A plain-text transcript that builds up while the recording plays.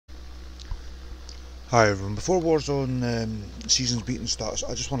Hi everyone, before Warzone season's beating starts,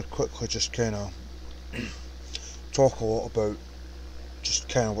 I just want to quickly just kind of talk a lot about just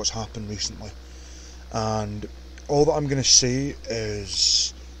kind of what's happened recently. And all that I'm going to say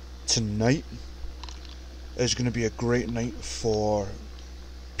is tonight is going to be a great night for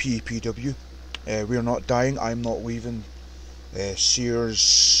PEPW. We are not dying, I'm not leaving. Sears,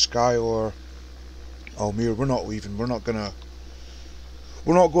 Skylar, Almir, we're not leaving. We're not going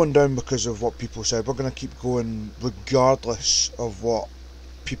down because of what people said. We're going to keep going regardless of what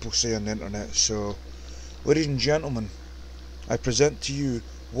people say on the internet. So, ladies and gentlemen, I present to you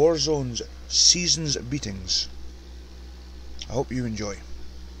Warzone's Season's Beatings. I hope you enjoy.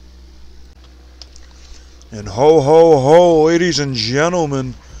 And ho ho ho, ladies and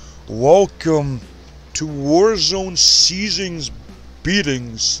gentlemen, welcome to Warzone Season's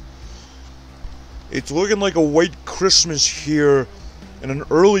Beatings. It's looking like a white Christmas here, and an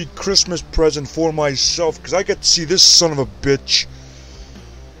early Christmas present for myself, because I get to see this son of a bitch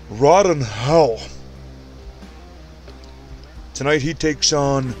rot in hell. Tonight he takes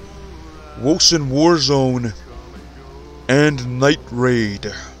on Wilson Warzone and Night Raid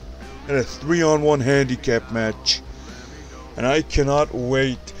in a 3-on-1 handicap match. And I cannot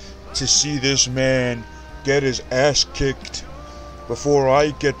wait to see this man get his ass kicked before I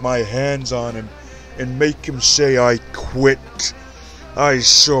get my hands on him and make him say I quit. I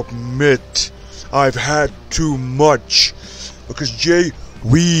submit. I've had too much. Because Jay,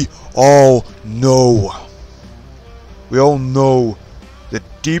 we all know that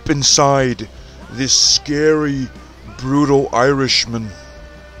deep inside this scary, brutal Irishman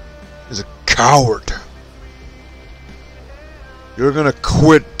is a coward. You're gonna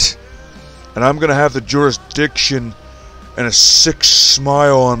quit, and I'm gonna have the jurisdiction and a sick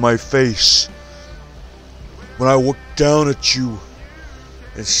smile on my face when I look down at you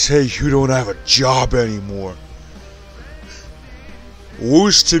and say you don't have a job anymore.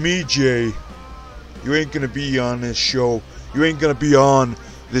 Lose to me, Jay. You ain't gonna be on this show. You ain't gonna be on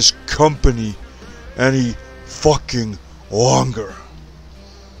this company any fucking longer.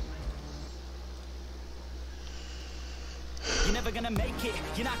 You're never gonna make it.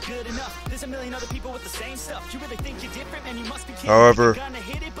 You're not good enough. There's a million other people with the same stuff. You really think you're different, man? You must be kidding. However,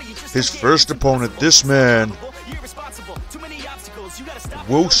 his first opponent, this man,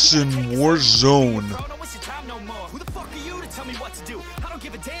 Wilson Warzone,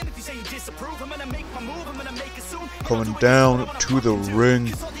 coming down to the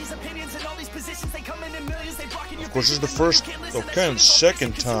ring. Of course, this is the first, or kind of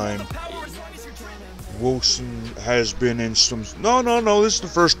second time Wilson has been in some. No, this is the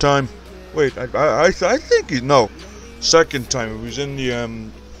first time. Wait, I think no, second time. It was in the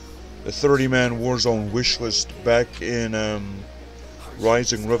 30-man Warzone wish list back in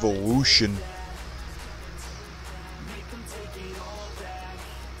Rising Revolution.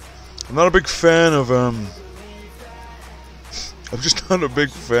 I'm not a big fan of I'm just not a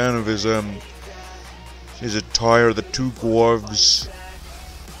big fan of his attire, the two gloves.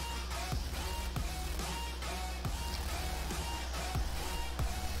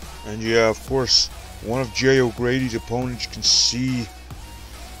 And yeah, of course, one of Jay O'Grady's opponents you can see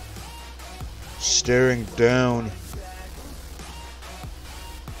staring down.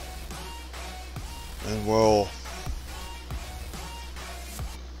 And well,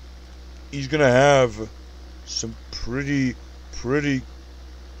 he's gonna have some pretty wait,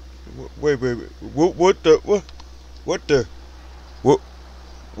 what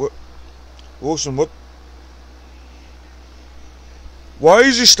Wilson, what? Why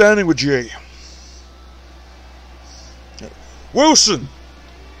is he standing with Jay? Wilson,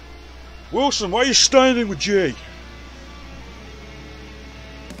 why are you standing with Jay?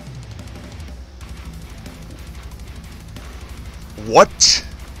 What?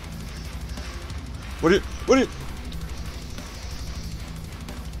 What do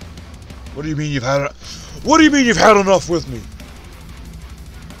you mean you've had? What do you mean you've had enough with me?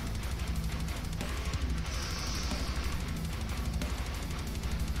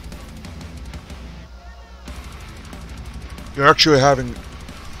 You're actually having.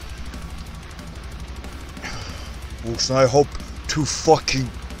 Wilson, I hope to fucking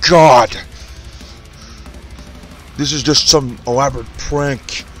God this is just some elaborate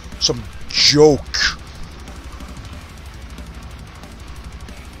prank, some joke.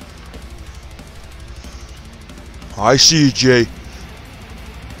 I see you, Jay.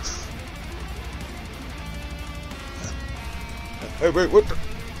 Hey, wait, what the?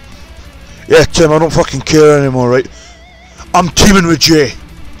 Yeah, Tim, I don't fucking care anymore, right? I'm teaming with Jay.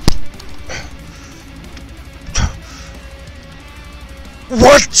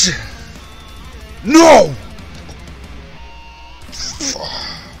 What? No!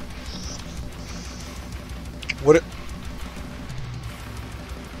 What it...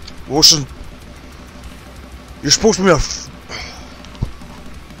 Wilson... You're supposed to be a...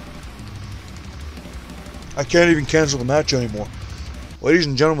 I can't even cancel the match anymore. Ladies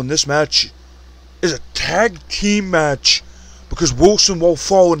and gentlemen, this match is a tag team match because Wilson won't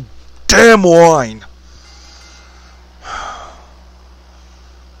fall in damn line.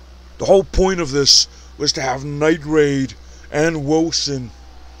 The whole point of this was to have Night Raid and Wilson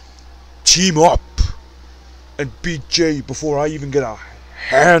team up and beat Jay before I even get a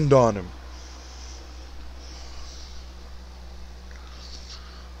hand on him.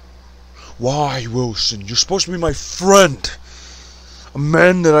 Why, Wilson? You're supposed to be my friend. A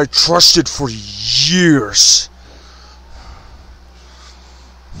man that I trusted for years.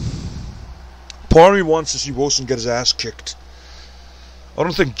 Part of me wants to see Wilson get his ass kicked. I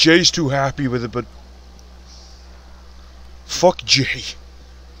don't think Jay's too happy with it, but... fuck Jay.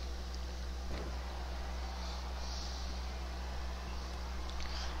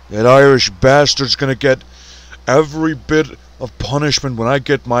 That Irish bastard's gonna get every bit of punishment when I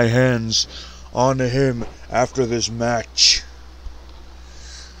get my hands onto him after this match.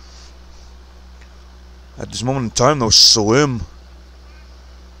 At this moment in time, though, Slim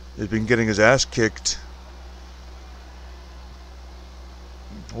has been getting his ass kicked.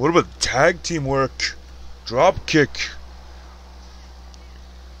 What about tag team work? Drop kick.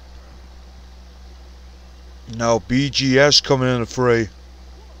 Now BGS coming in the fray.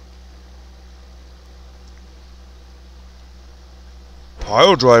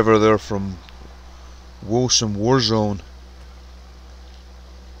 Pile driver there from Wilson Warzone.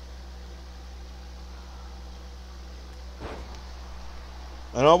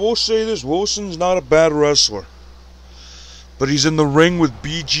 And I will say this, Wilson's not a bad wrestler. But he's in the ring with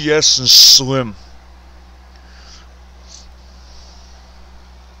BGS and Slim.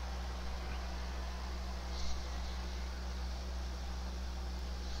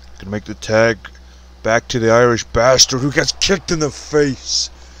 Can make the tag back to the Irish bastard who gets kicked in the face.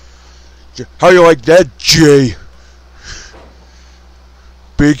 How you like that, Jay?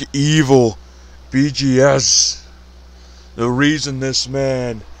 Big Evil, BGS. The reason this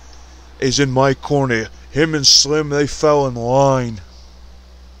man is in my corner. Him and Slim, they fell in line.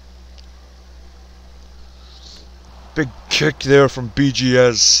 Big kick there from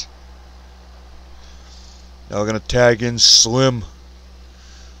BGS. Now we're gonna tag in Slim.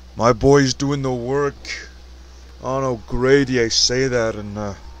 My boy's doing the work. Oh no, Grady, I say that, and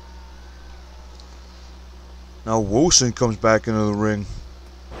now Wilson comes back into the ring.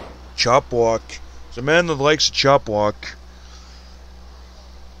 Chop block. It's a man that likes a chop block.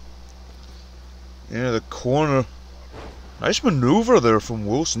 Into the corner. Nice maneuver there from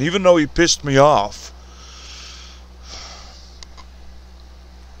Wilson, even though he pissed me off.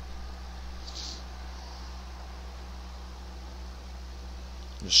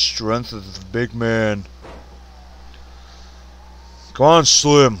 The strength of the big man. Come on,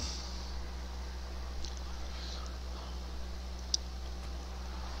 Slim.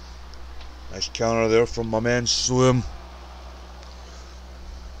 Nice counter there from my man Slim.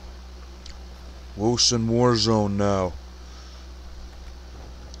 Wilson Warzone now.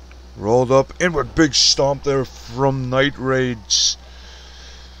 Rolled up inward big stomp there from Night Raids.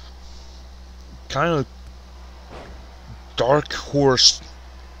 Kind of dark horse.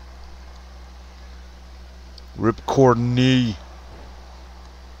 Ripcord knee.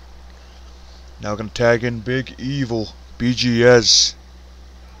 Now gonna tag in Big Evil, BGS.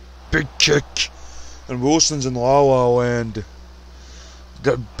 Big kick. And Wilson's in La La Land.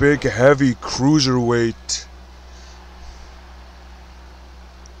 That big heavy cruiserweight.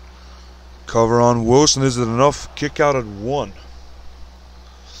 Cover on Wilson. Is it enough? Kick out at 1.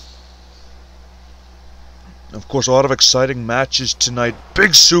 Of course, a lot of exciting matches tonight.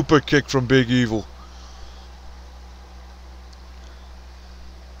 Big super kick from Big Evil.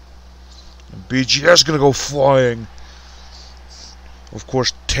 And BGS gonna go flying. Of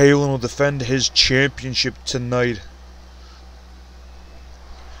course, Taylon will defend his championship tonight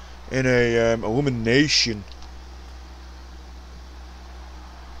in a elimination.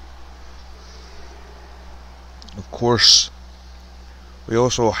 Of course, we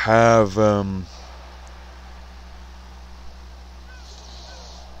also have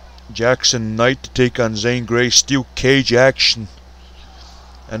Jackson Knight to take on Zane Grey, steel cage action,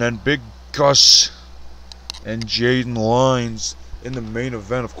 and then Big Gus and Jayden Lines in the main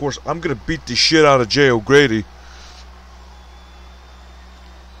event. Of course, I'm gonna beat the shit out of Jay O'Grady,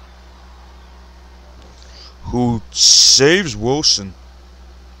 who saves Wilson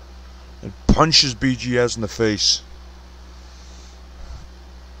and punches BGS in the face.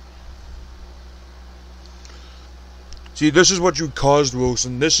 See, this is what you caused,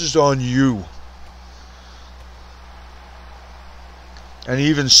 Wilson. This is on you. And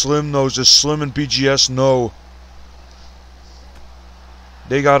even Slim knows this. Slim and BGS know.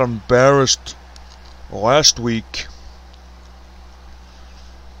 They got embarrassed last week.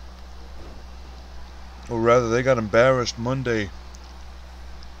 Or rather, they got embarrassed Monday.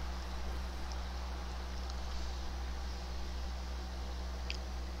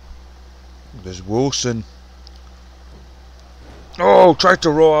 There's Wilson. Oh, tried to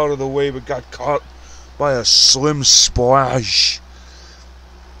roll out of the way, but got caught by a Slim splash.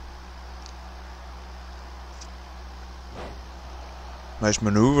 Nice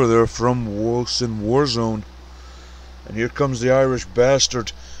maneuver there from Wilson Warzone. And here comes the Irish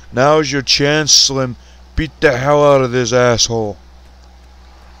bastard. Now's your chance, Slim. Beat the hell out of this asshole.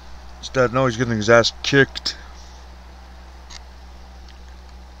 Instead, now he's getting his ass kicked.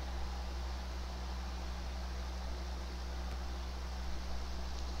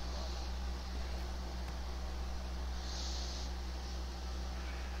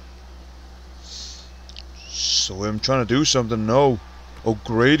 Slim trying to do something. No.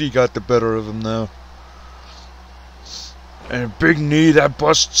 O'Grady got the better of him now. And a big knee that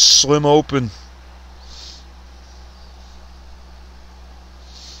busts Slim open.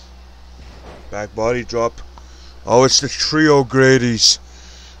 Back body drop. Oh, it's the trio O'Grady's.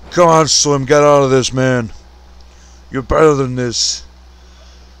 Come on, Slim, get out of this, man. You're better than this.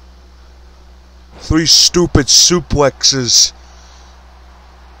 3 stupid suplexes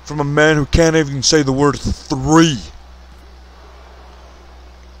from a man who can't even say the word 3.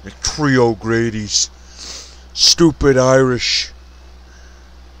 The trio O'Grady's. Stupid Irish.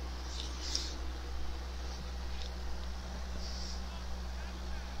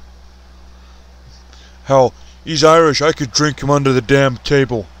 Hell, he's Irish. I could drink him under the damn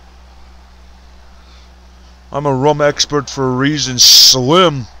table. I'm a rum expert for a reason.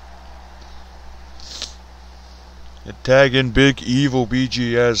 Slim. And tag in Big Evil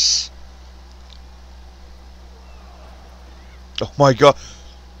BGS. Oh my god.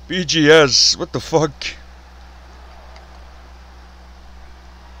 BGS. What the fuck?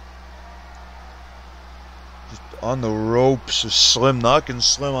 Just on the ropes. Slim knocking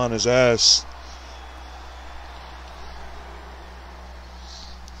Slim on his ass.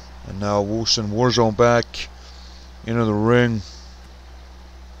 And now Wilson Warzone back into the ring.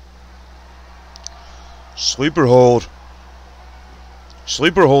 Sleeper hold.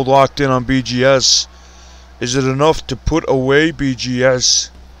 Sleeper hold locked in on BGS. Is it enough to put away BGS?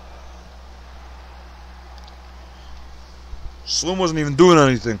 Slim wasn't even doing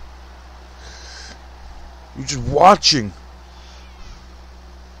anything. He was just watching.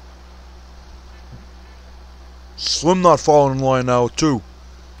 Slim not falling in line now too.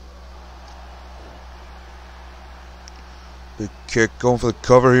 Big kick going for the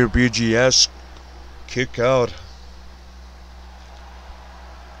cover here. BGS. Kick out.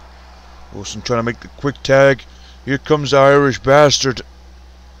 Wilson trying to make the quick tag. Here comes the Irish bastard.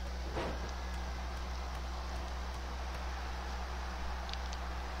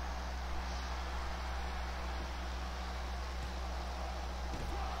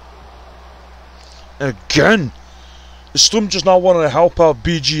 And again, is Slim just not wanting to help out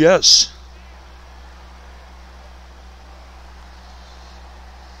BGS?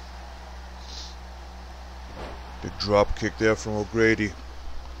 Big drop kick there from O'Grady.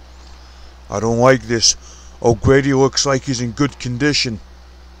 I don't like this. O'Grady looks like he's in good condition.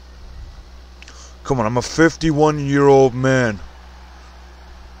 Come on, I'm a 51-year-old man.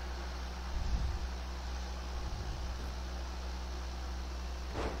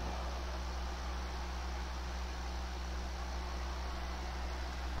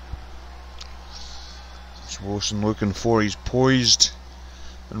 What's Wilson looking for? He's poised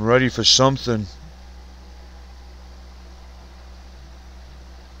and ready for something.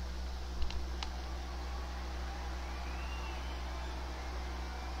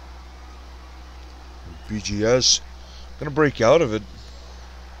 BGS gonna break out of it.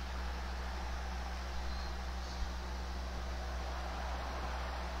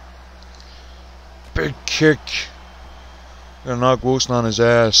 Big kick. Gonna knock Wilson on his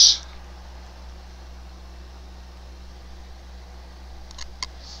ass.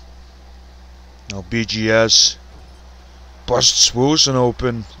 Now BGS busts Wilson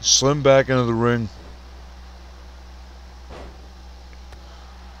open. Slim back into the ring.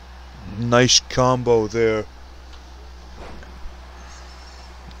 Nice combo there.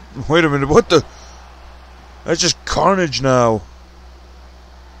 Wait a minute, what the? That's just carnage now.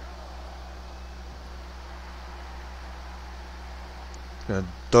 Gonna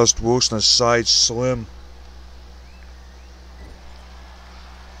dust Wilson aside, Slim.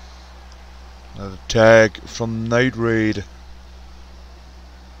 Another tag from Night Raid.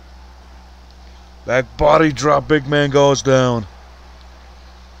 Back body drop, big man goes down.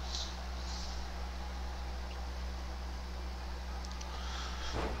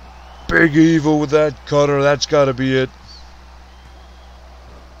 Big Evil with that cutter, that's gotta be it.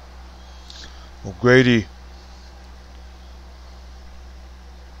 O'Grady.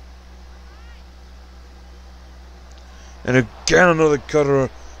 And again another cutter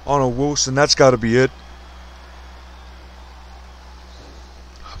on a Wilson, that's gotta be it.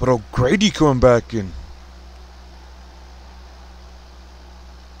 But O'Grady coming back in.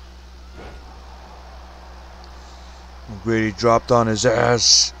 O'Grady dropped on his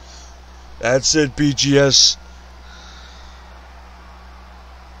ass. That's it, BGS.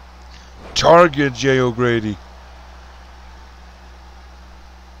 Target Jay O'Grady.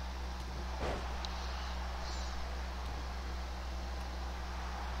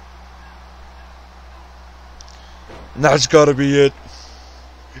 And that's gotta be it.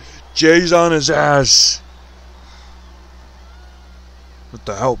 Jay's on his ass. What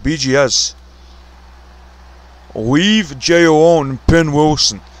the hell? BGS. Leave Jay alone and pin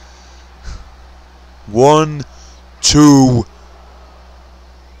Wilson. 1, 2.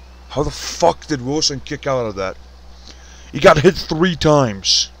 How the fuck did Wilson kick out of that? He got hit 3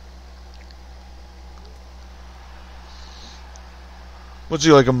 times. What's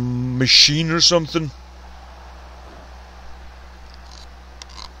he, like a machine or something?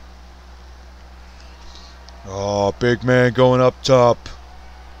 Oh, big man going up top.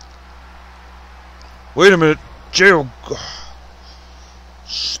 Wait a minute. Jay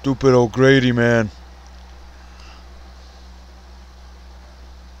Stupid O'Grady, man.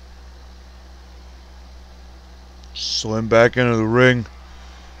 Slim back into the ring.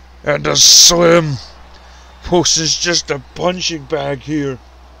 And a Slim. Wilson's just a punching bag here.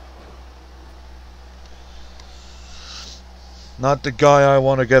 Not the guy I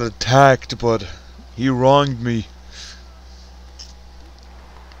want to get attacked, but he wronged me.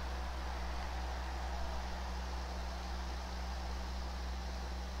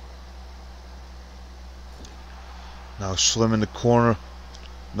 Now Slim in the corner.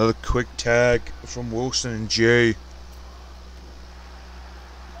 Another quick tag from Wilson and Jay.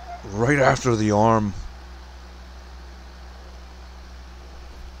 Right after the arm.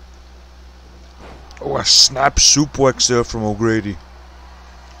 Oh, a snap suplex there from O'Grady.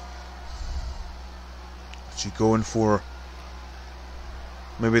 What's he going for?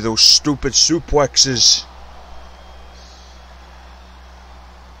 Maybe those stupid suplexes.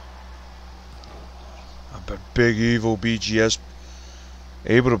 But Big Evil BGS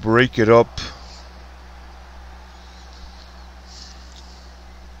able to break it up.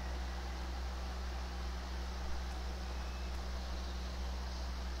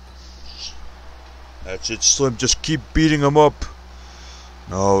 That's it, Slim. Just keep beating him up.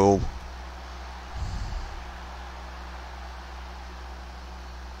 No.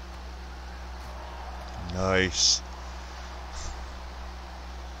 Nice.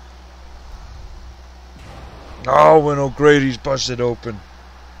 Oh, when O'Grady's busted open.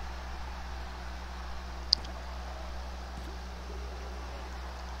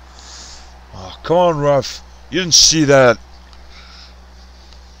 Oh, come on, ref. You didn't see that.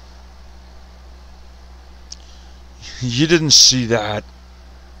 You didn't see that.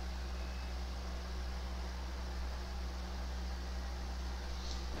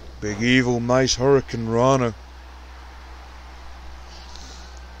 Big Evil, nice Hurricane Rana.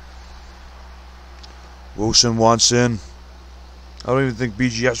 Wilson wants in. I don't even think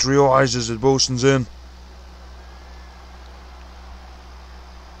BGS realizes that Wilson's in.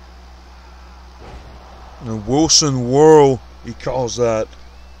 The Wilson whirl, he calls that.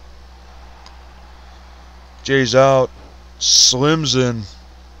 Jay's out. Slim's in.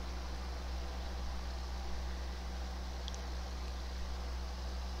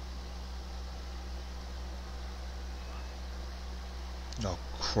 Oh,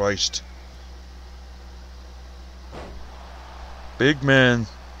 Christ. Big man.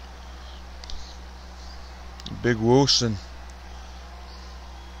 Big Wilson.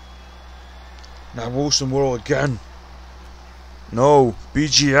 Now Wilson whirl again. No,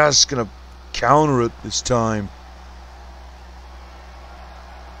 BGS gonna counter it this time.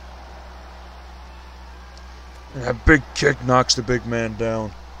 And that big kick knocks the big man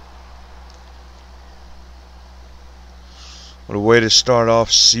down. What a way to start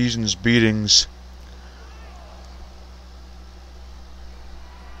off season's beatings.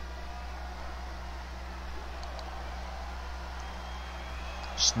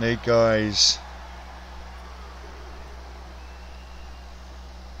 Snake eyes.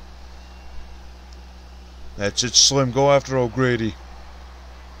 That's it, Slim. Go after O'Grady.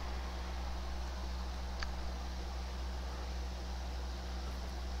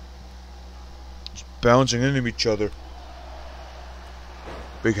 Just bouncing into each other.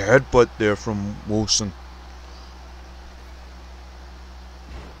 Big headbutt there from Wilson.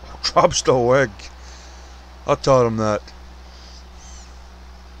 Drops the leg. I taught him that.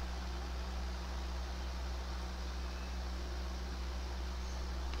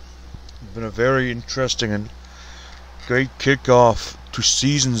 Been a very interesting and great kickoff to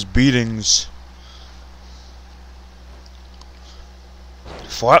season's beatings.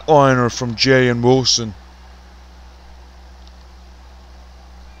 Flatliner from Jay and Wilson.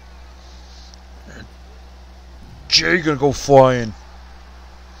 Jay gonna go flying.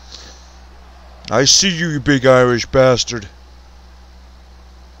 I see you, you big Irish bastard.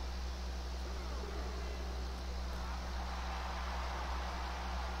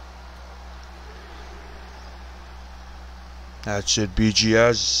 That's it,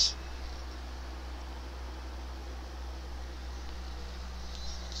 BGS.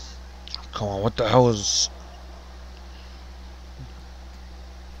 Come on, what the hell is...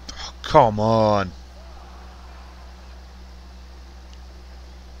 Oh, come on.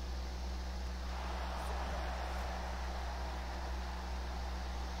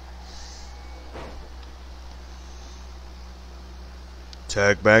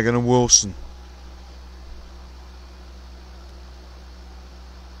 Tag back into Wilson.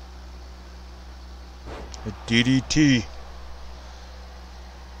 A DDT.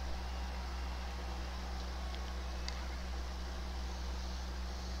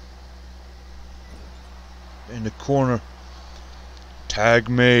 In the corner. Tag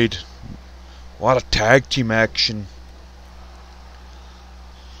made. A lot of tag team action.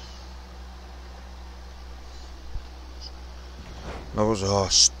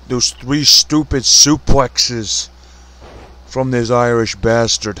 Those three stupid suplexes from this Irish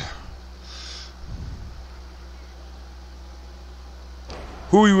bastard.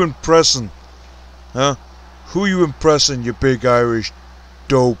 Who are you impressing? Huh? Who are you impressing, you big Irish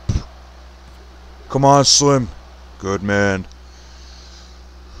dope? Come on, Slim. Good man.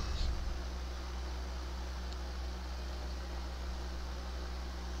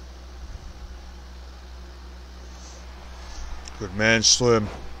 Good man, Slim.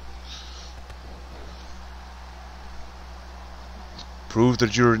 Prove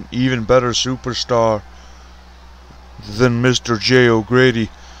that you're an even better superstar than Mr. J. O'Grady.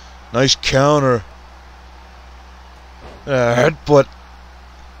 Nice counter. Headbutt.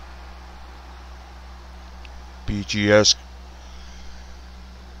 BGS.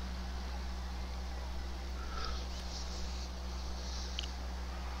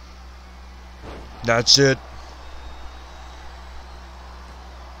 That's it.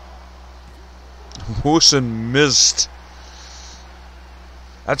 Wilson missed.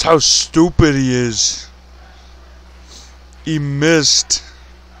 That's how stupid he is. He missed.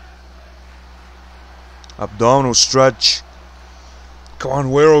 Abdominal stretch. Come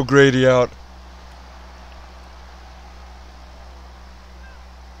on, wear O'Grady out.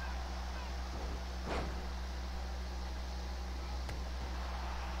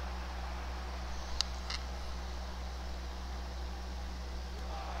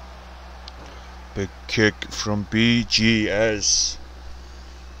 Big kick from BGS.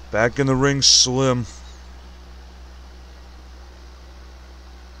 Back in the ring, Slim.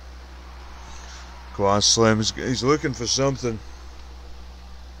 Go on, Slim. He's looking for something.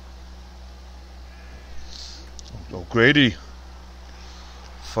 O'Grady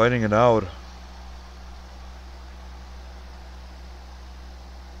fighting it out.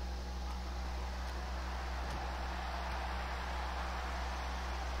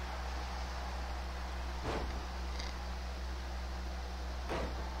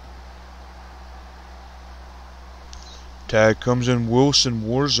 Tag comes in Wilson,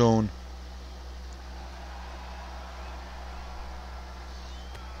 Warzone.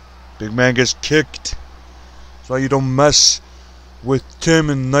 Big man gets kicked. That's why you don't mess with Tim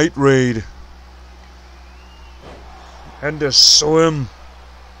and Night Raid. And the Slim.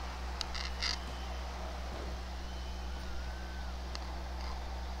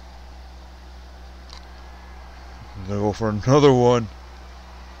 They go for another one.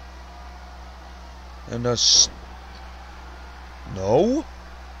 And that's... No?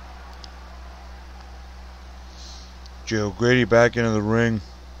 Jay O'Grady back into the ring.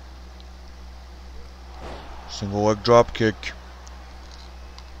 Single leg drop kick.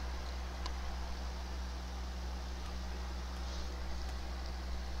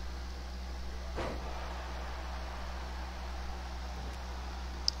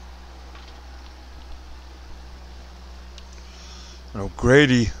 And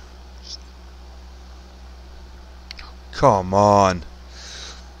O'Grady. Come on.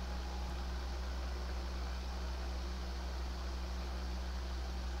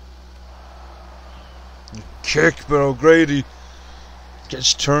 Kick, but O'Grady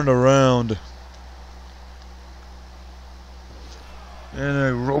gets turned around. And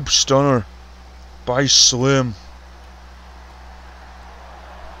a rope stunner by Slim.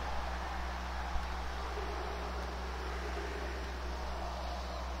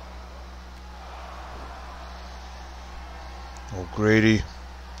 O'Grady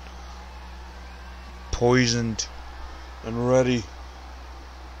poisoned and ready.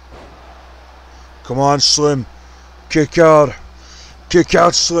 Come on, Slim. Kick out. Kick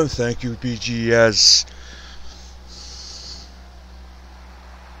out, Slim. Thank you, BGS.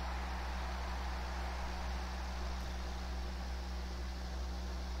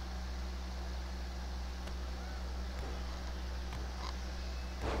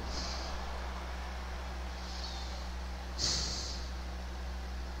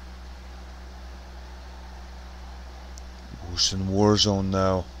 Who's in Warzone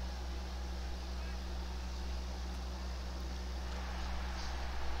now?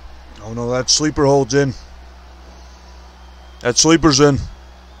 Oh no, that sleeper holds in. That sleeper's in.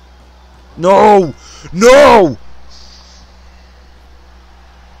 No! No!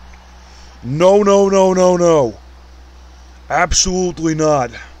 No, no, no, no, no. Absolutely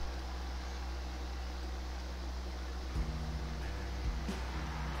not.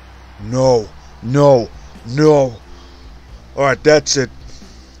 No, no, no. Alright, that's it.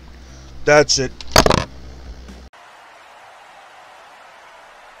 That's it.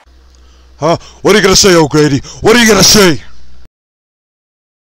 Huh? What are you gonna say, O'Grady? What are you gonna say?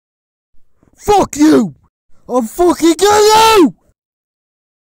 Fuck you! I'm fucking killing you!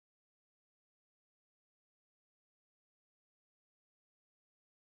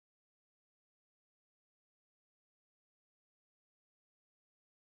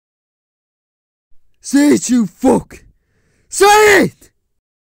 Say it, you fuck! Say it!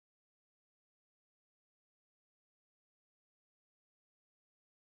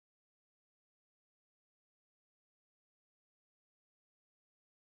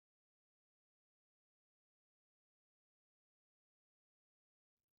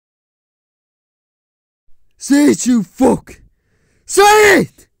 Say it, you fuck! Say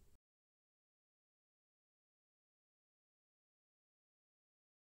it!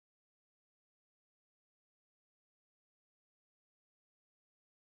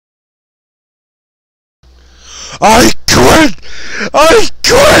 I quit! I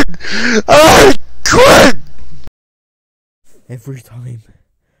quit! I quit! Every time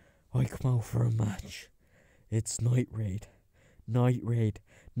I come out for a match, it's night raid, night raid,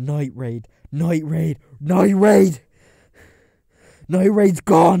 night raid, night raid, night raid! Night raid's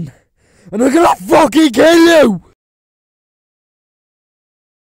gone! And I'm gonna fucking kill you!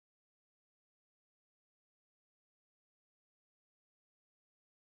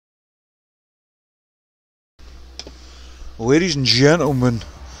 Ladies and gentlemen,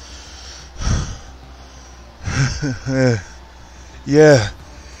 yeah,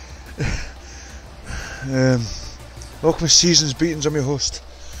 welcome to Season's Beatings. I'm your host,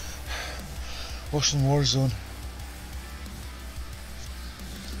 watching Warzone.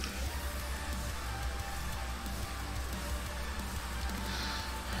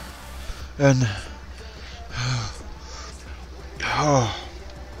 And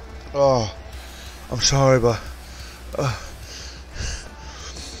I'm sorry, but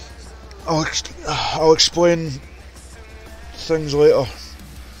I'll explain things later.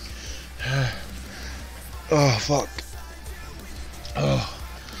 Oh fuck. Oh,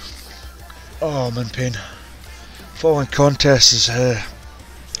 I'm in pain. Following contest is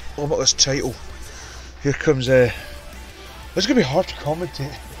limitless title. Here comes it's gonna be hard to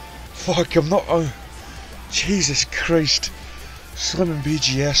commentate. Fuck, I'm not. Jesus Christ. Slim and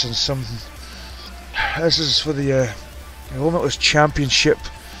BGS on something. This is for the Limitless Championship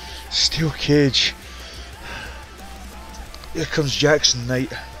Steel Cage. Here comes Jackson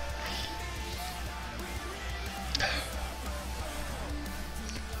Knight.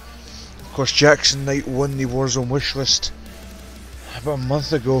 Of course, Jackson Knight won the Warzone wishlist about a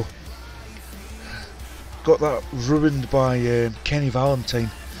month ago. Got that ruined by Kenny Valentine.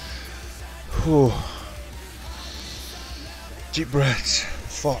 Oh. Deep breaths.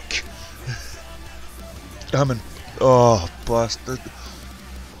 Fuck. Damn it. Oh, bastard.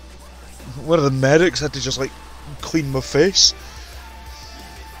 One of the medics had to just like clean my face.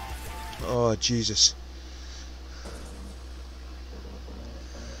 Oh, Jesus.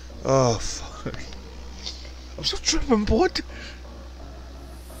 Oh, fuck. I'm still tripping, bud.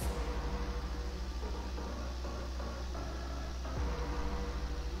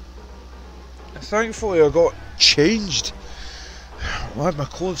 Thankfully I got changed. I had my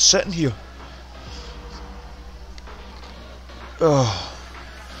clothes sitting here. Oh.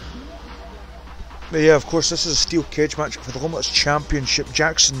 But yeah, of course this is a steel cage match for the Limitless Championship.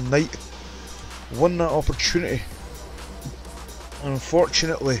 Jackson Knight won that opportunity.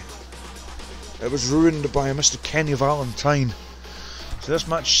 Unfortunately, it was ruined by Mr. Kenny Valentine. So this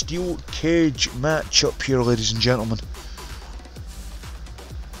match, steel cage match up here, ladies and gentlemen.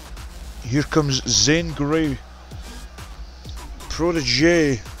 Here comes Zane Grey,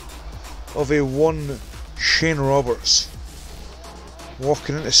 protege of a one Shane Roberts,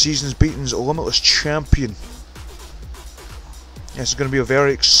 walking into season's beatings Limitless Champion. This is going to be a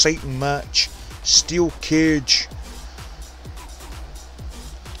very exciting match. Steel cage.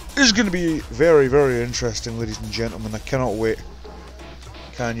 This is going to be very, very interesting, ladies and gentlemen. I cannot wait.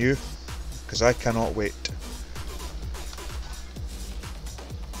 Can you? Because I cannot wait.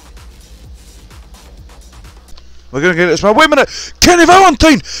 We're going to get this match. Wait a minute! Kenny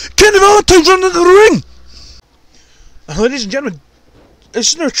Valentine! Kenny Valentine's running into the ring! And ladies and gentlemen,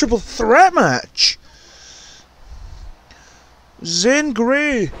 this is a triple threat match. Zane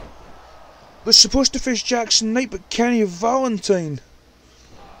Grey was supposed to face Jackson Knight, but Kenny Valentine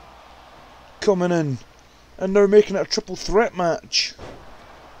coming in, and they're making it a triple threat match.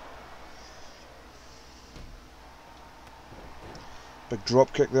 Big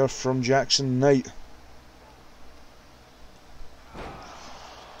drop kick there from Jackson Knight.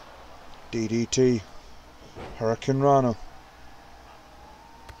 DDT. Hurricane Rana.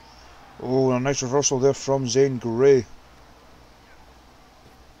 Oh, a nice reversal there from Zane Grey.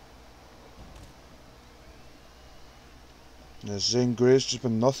 Yeah, Zane Grey's just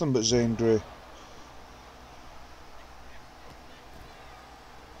been nothing but Zane Grey.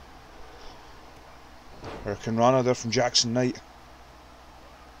 Hurricane Rana there from Jackson Knight.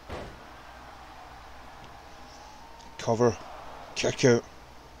 Cover. Kick out.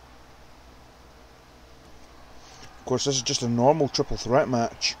 Of course, this is just a normal triple threat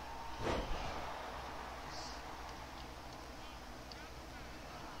match.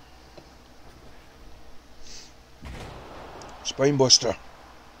 Spinebuster.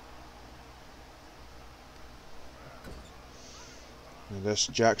 And this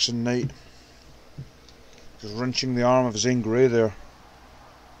Jackson Knight just wrenching the arm of Zane Grey there.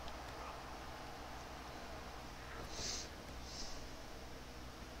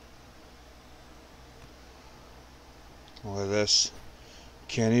 Look at this.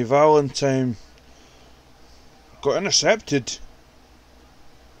 Kenny Valentine got intercepted.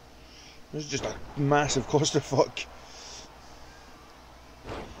 This is just a massive clusterfuck.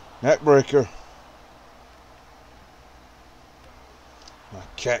 Neckbreaker. A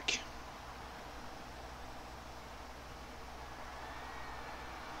kick.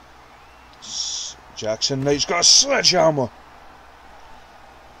 Jackson Knight's got a sledgehammer.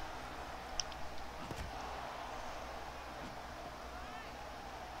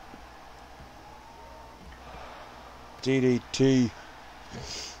 DDT.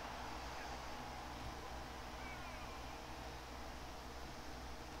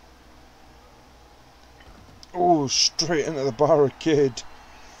 Oh, straight into the barricade.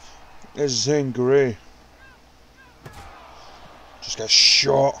 There's Zane Grey. Just got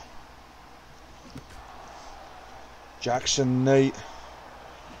shot. Jackson Knight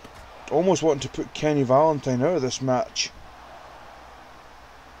almost wanting to put Kenny Valentine out of this match.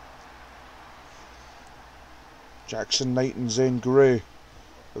 Jackson Knight and Zane Grey.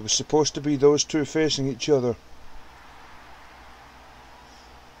 It was supposed to be those two facing each other.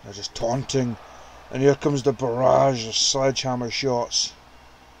 They're just taunting. And here comes the barrage of sledgehammer shots.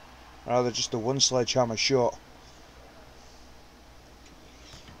 Rather, just the one sledgehammer shot.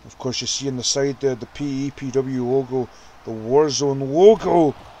 Of course, you see on the side there the PEPW logo, the Warzone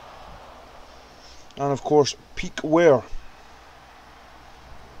logo. And of course, peak wear. Of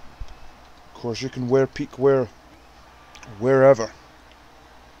course, you can wear peak wear wherever.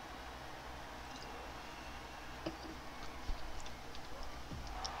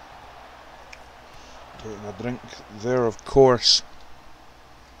 Taking a drink there, of course.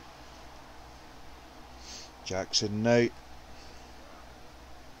 Jackson Knight.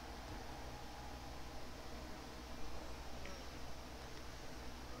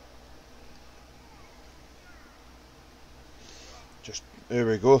 Just, there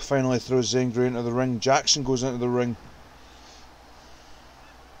we go, finally throws Zane Grey into the ring. Jackson goes into the ring.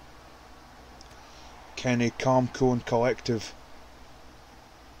 Kenny, calm, cool and collective.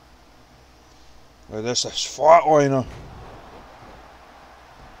 Now this is flatliner.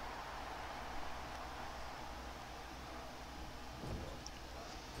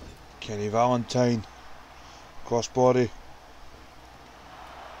 Kenny Valentine. Crossbody.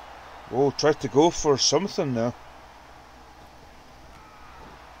 Oh, tried to go for something there.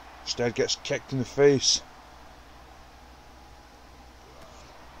 Instead gets kicked in the face.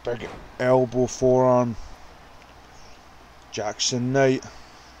 Big elbow forearm. Jackson Knight.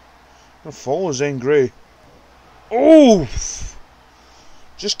 Gonna follow Zane Grey. Oh!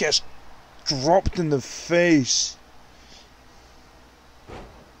 Just gets dropped in the face.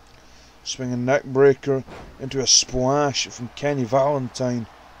 Swinging neck breaker into a splash from Kenny Valentine.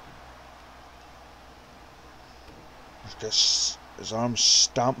 Just gets his arm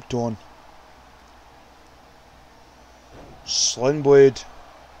stamped on. Sling blade.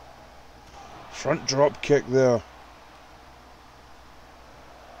 Front drop kick there.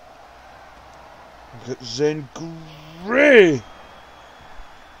 Look at Zane Grey.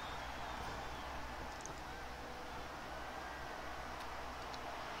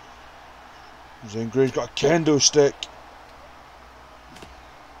 Zane Grey's got a kendo stick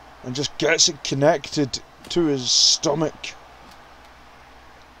and just gets it connected to his stomach.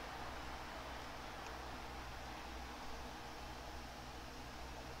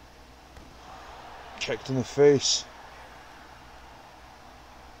 Kicked in the face.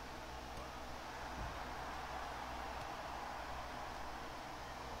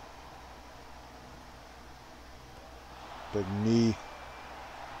 Big knee.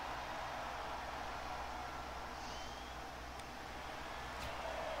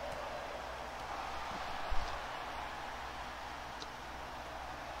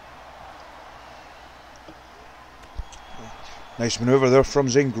 Nice manoeuvre there from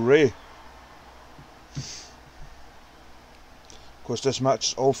Zane Grey. Of course, this match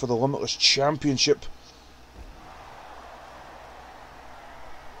is all for the Limitless Championship.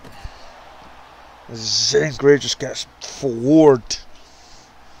 As Zane Grey just gets floored.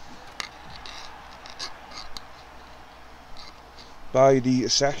 By the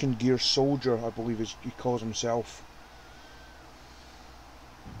second gear soldier, I believe he calls himself.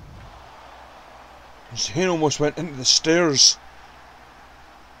 Zane almost went into the stairs.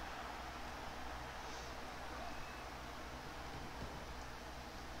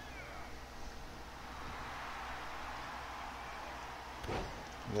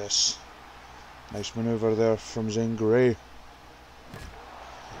 This nice manoeuvre there from Zane Grey.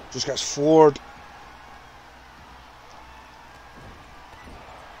 Just gets floored.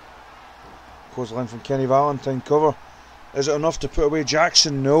 Clothesline from Kenny Valentine cover. Is it enough to put away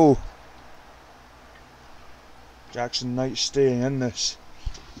Jackson? No. Jackson Knight staying in this.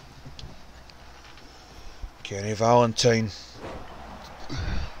 Kenny Valentine.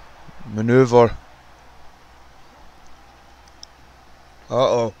 Manoeuvre.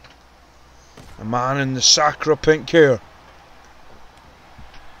 Uh-oh. A man in the Sacra pink hair.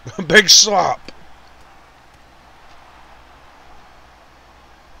 Big slap.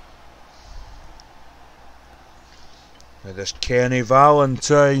 Now this Kenny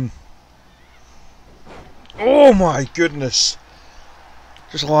Valentine. Oh my goodness.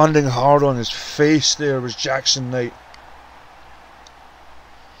 Just landing hard on his face there was Jackson Knight.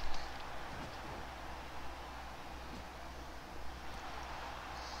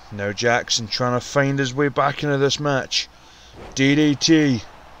 Now Jackson trying to find his way back into this match. DDT.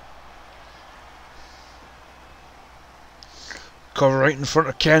 Cover right in front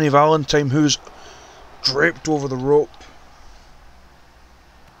of Kenny Valentine, who's draped over the rope.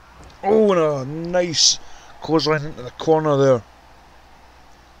 Oh, and a nice clothesline into the corner there.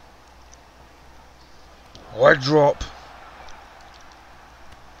 Leg drop.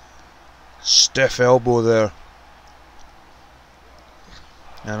 Stiff elbow there.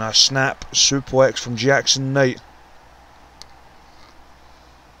 And a snap suplex from Jackson Knight.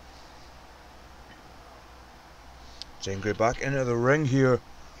 Zane Grey back into the ring here.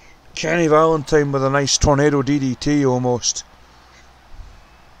 Kenny Valentine with a nice tornado DDT almost.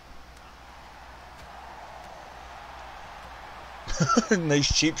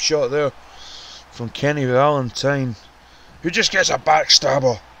 Nice cheap shot there from Kenny Valentine, who just gets a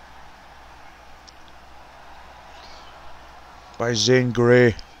backstabber by Zane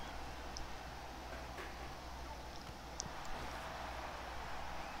Grey.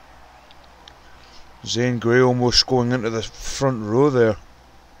 Zane Grey almost going into the front row there.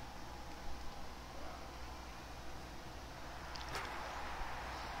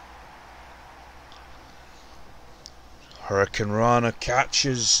 Hurricane Rana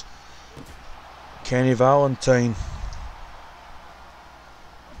catches Kenny Valentine.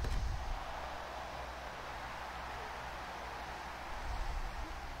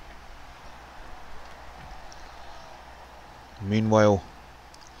 Meanwhile,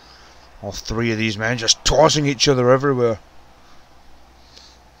 All three of these men just tossing each other everywhere.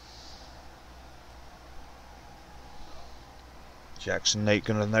 Jackson Knight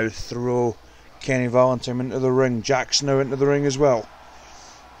going to now throw Kenny Valentine into the ring. Jackson now into the ring as well.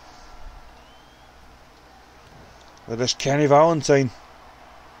 With this Kenny Valentine.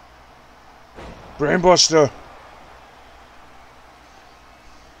 Brainbuster.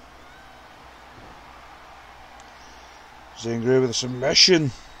 Zane Grey with a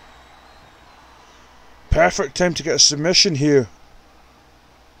submission. Perfect time to get a submission here.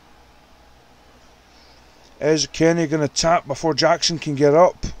 Is Kenny going to tap before Jackson can get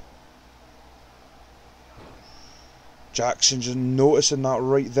up? Jackson just noticing that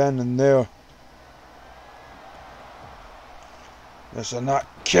right then and there. There's a nut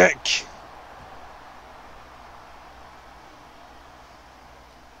kick.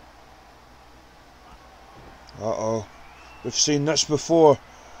 Uh-oh. We've seen this before.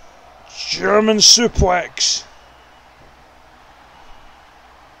 German suplex.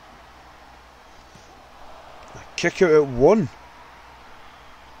 Kick out at one.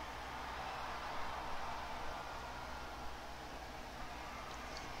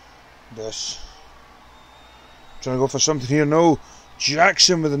 This. Trying to go for something here. No.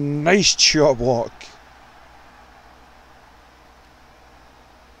 Jackson with a nice chop block.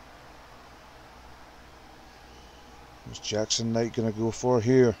 What's Jackson Knight going to go for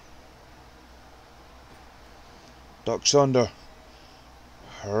here? Ducks under.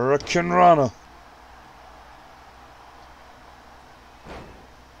 Hurricane Rana.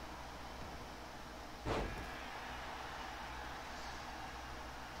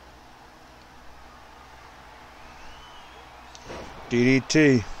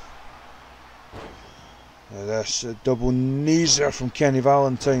 DDT. That's a double knees there from Kenny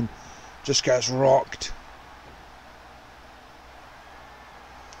Valentine. Just gets rocked.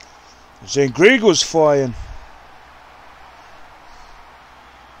 Zane Grey goes flying.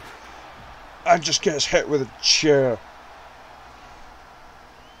 And just gets hit with a chair.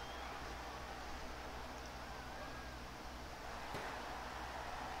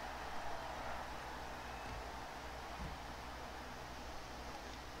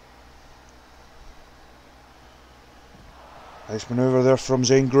 Nice manoeuvre there from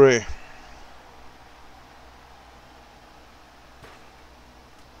Zane Grey.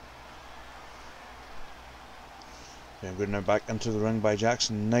 I'm going now back into the ring by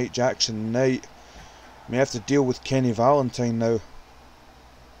Jackson Knight. Jackson Knight may have to deal with Kenny Valentine now.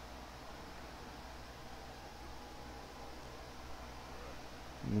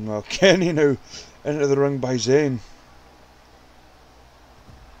 Well, Kenny now into the ring by Zane.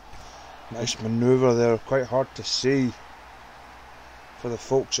 Nice manoeuvre there, quite hard to see for the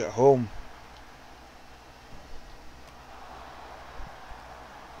folks at home.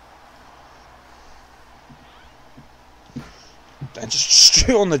 And just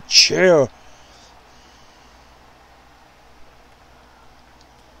straight on the chair.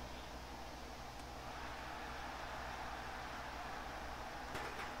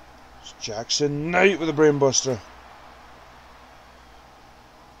 It's Jackson Knight with a brainbuster.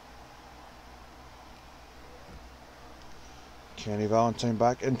 Kenny Valentine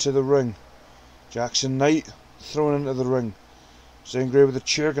back into the ring. Jackson Knight thrown into the ring. Zane Grey with the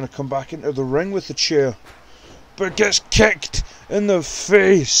chair, going to come back into the ring with the chair. But gets kicked in the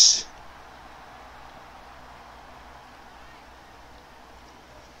face.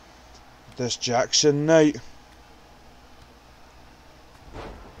 This Jackson Knight.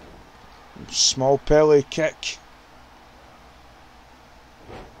 Small Pele kick.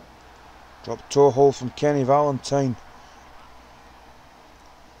 Drop toe hold from Kenny Valentine.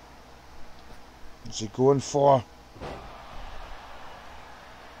 What's he going for?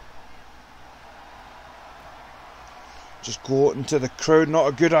 Just go out into the crowd, not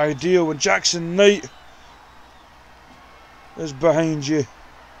a good idea when Jackson Knight is behind you.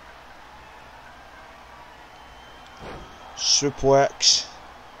 Suplex.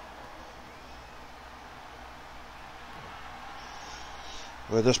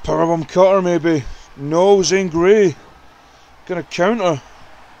 With this powerbomb cutter maybe. No, Zane Grey gonna counter.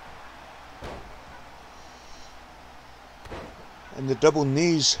 And the double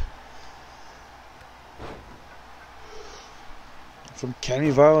knees from Kenny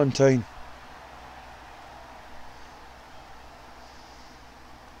Valentine.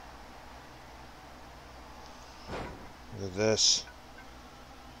 Look at this.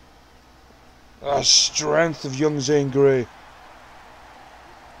 The strength of young Zane Grey.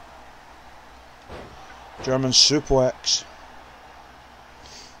 German suplex.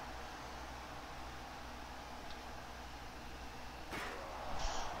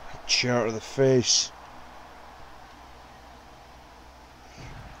 chair to the face.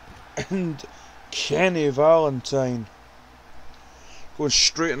 And Kenny Valentine going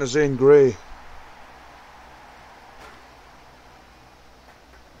straight into Zane Grey.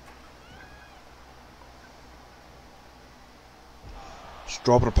 Just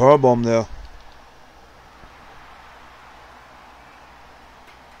dropping a powerbomb there.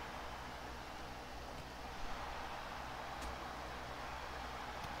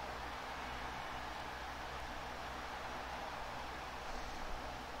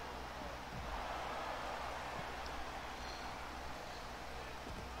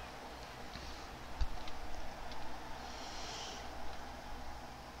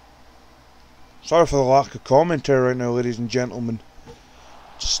 Sorry for the lack of commentary right now, ladies and gentlemen.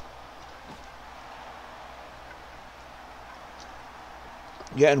 Just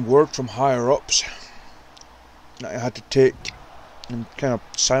getting word from higher ups that I had to take and kind of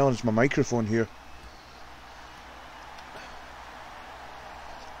silence my microphone here.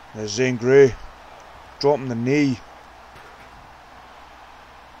 There's Zane Grey dropping the knee.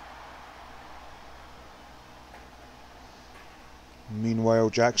 Meanwhile,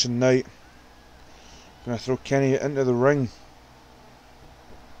 Jackson Knight gonna throw Kenny into the ring.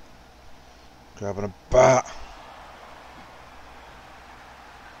 Grabbing a bat.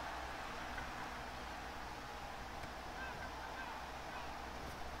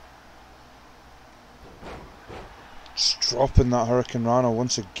 Just dropping that Hurricane Rana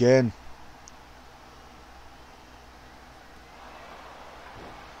once again.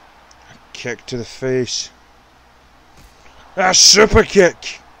 A kick to the face. A super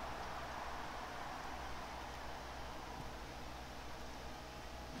kick.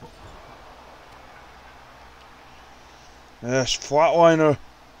 Yes, flatliner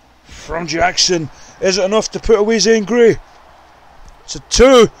from Jackson. Is it enough to put away Zane Grey? It's a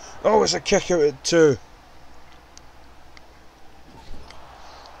 2. Oh, it's a kick out at 2.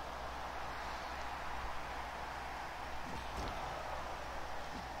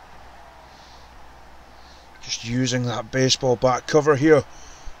 Just using that baseball bat cover here.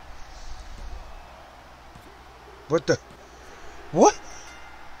 What the? What?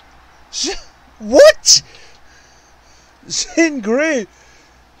 What? Zane Grey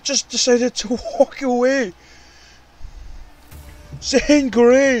just decided to walk away. Zane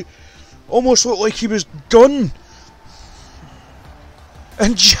Grey almost looked like he was done.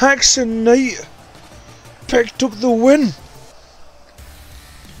 And Jackson Knight picked up the win.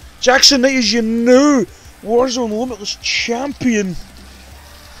 Jackson Knight is your new Warzone Limitless champion.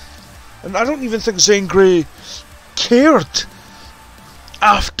 And I don't even think Zane Grey cared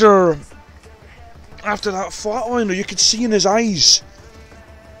after that flatliner. You could see in his eyes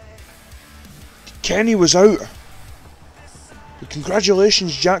Kenny was out. But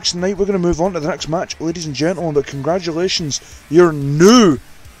congratulations, Jackson Knight. We're going to move on to the next match, ladies and gentlemen, but congratulations, your new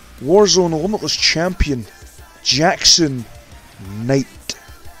Warzone Limitless champion, Jackson Knight.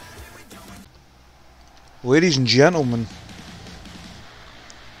 Ladies and gentlemen,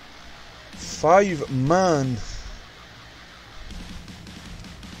 5-man,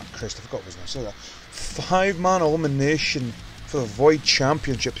 Christ, I forgot what I was going to say that. 5-man elimination for the Void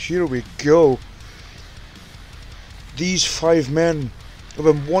Championship. Here we go. These 5 men have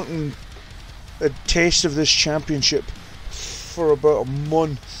been wanting a taste of this championship for about a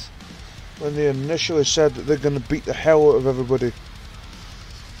month when they initially said that they're going to beat the hell out of everybody.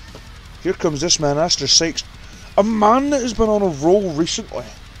 Here comes this man, Astor Sykes, a man that has been on a roll recently.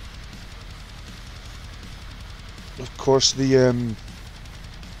 Of course, the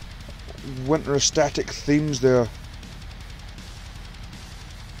winter aesthetic themes there,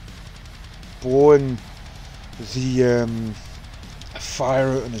 blowing the fire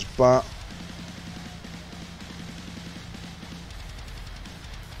out in his bat.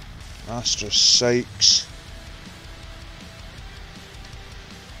 Astor Sykes,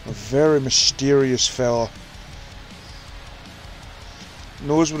 a very mysterious fella,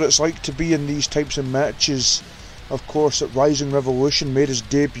 knows what it's like to be in these types of matches. Of course, at Rising Revolution, made his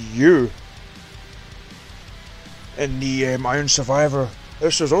debut in the Iron Survivor.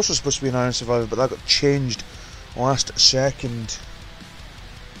 This was also supposed to be an Iron Survivor, but that got changed last second.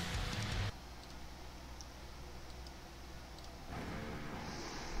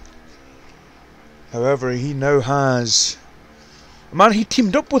 However, he now has a man he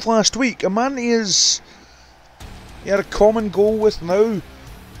teamed up with last week, a man he had a common goal with now.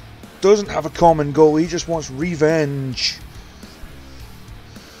 Doesn't have a common goal, he just wants revenge.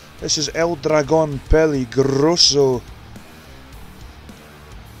 This is El Dragon Peligroso.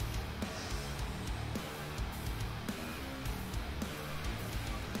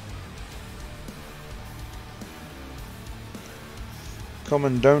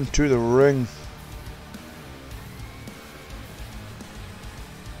 coming down to the ring.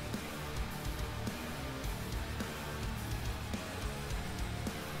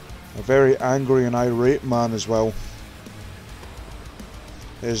 A very angry and irate man as well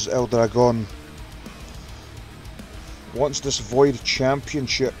is El Dragon. Wants this Void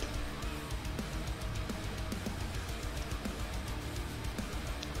Championship.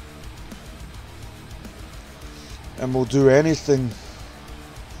 And will do anything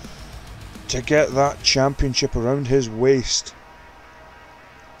to get that championship around his waist.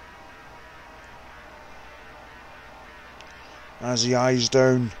 As he eyes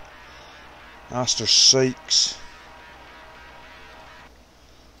down Astor Sykes.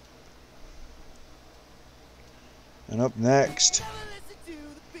 And up next,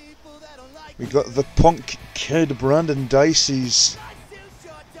 we got the Punk Kid, Brandon Diceys.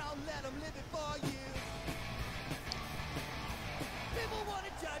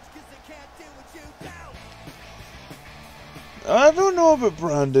 I don't know about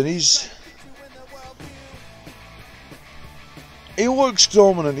Brandon. He looks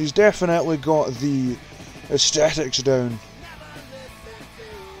dominant. He's definitely got the aesthetics down.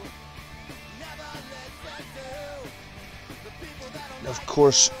 Of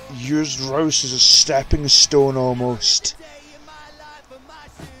course, used Rouse as a stepping stone almost.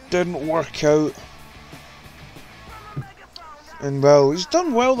 Didn't work out. And well, he's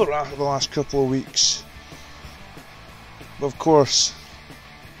done well the last couple of weeks. But of course,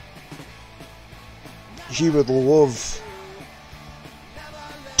 he would love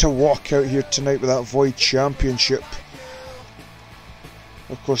to walk out here tonight with that Void Championship.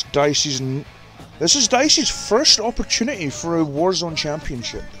 Of course, Diceys. This is Diceys' first opportunity for a Warzone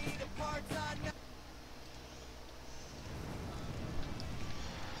Championship.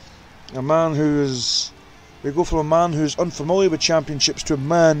 A man who is... We go from a man who is unfamiliar with championships to a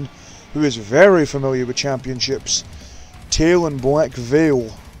man who is very familiar with championships. Taylon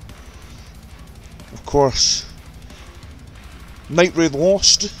Blackveil. Of course, Night Raid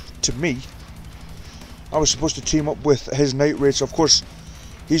lost to me. I was supposed to team up with his Night Raid, so of course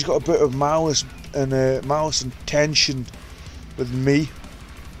he's got a bit of malice and tension with me.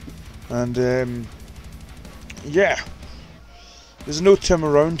 And yeah, there's no Tim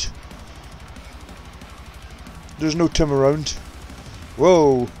around. There's no Tim around.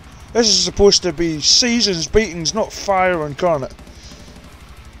 Whoa. This is supposed to be seasons beatings, not fire incarnate.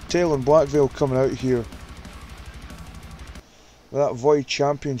 Taylon Blackveil coming out here with that Void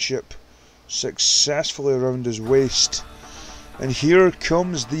Championship successfully around his waist. And here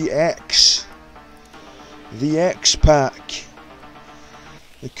comes the X. The X Pack.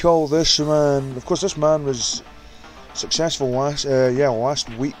 They call this man... Of course, this man was successful last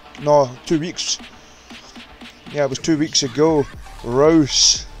week. No, 2 weeks. Yeah, it was 2 weeks ago.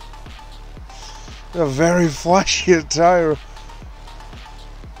 Rouse. A very flashy attire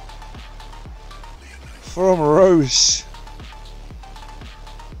from Rouse.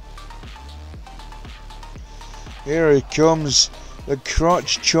 Here he comes, the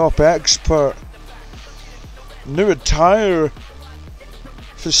crotch chop expert. New attire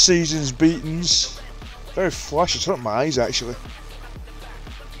for season's beatings. Very flashy. It's hurt my eyes actually.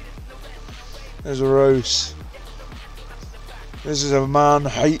 There's a Rouse. This is a man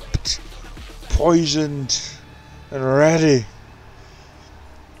hyped, poisoned and ready,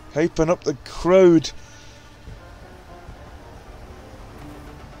 hyping up the crowd.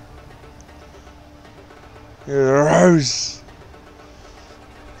 Here's Rouse.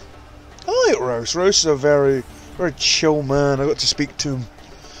 I like Rouse. Rouse is a very chill man. I got to speak to him,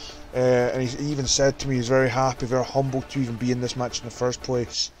 and he even said to me he's very happy, very humble to even be in this match in the first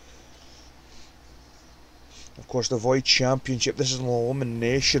place. Of course, the Void Championship. This is an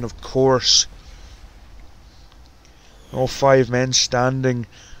elimination, of course. All 5 men standing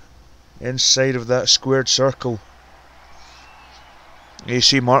inside of that squared circle. You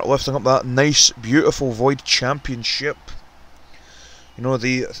see Mark lifting up that nice, beautiful Void Championship. You know,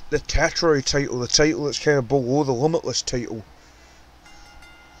 the Tetrary title, the title that's kind of below the Limitless title.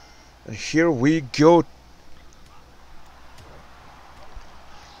 And here we go.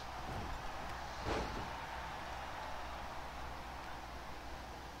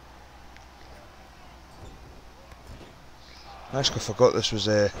 I actually forgot this was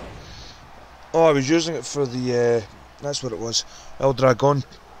oh, I was using it for the that's what it was, El Dragon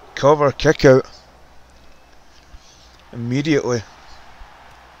cover kick out immediately.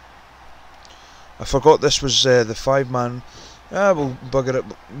 I forgot this was the 5-man. We'll bugger it.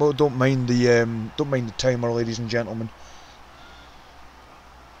 Well, don't mind the timer, ladies and gentlemen.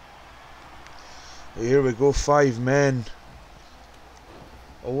 Here we go, 5 men.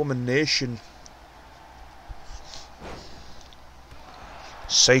 elimination.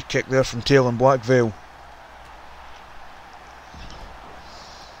 Side kick there from Taylon Blackveil.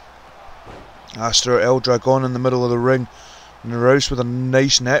 Astor El Dragon in the middle of the ring, and Rouse with a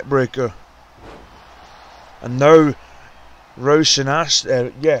nice net breaker. And now Rouse and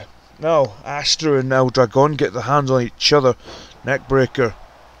Astor and El Dragon get their hands on each other. Neck breaker.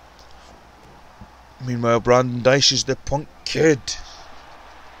 Meanwhile, Brandon Diceys, the Punk Kid.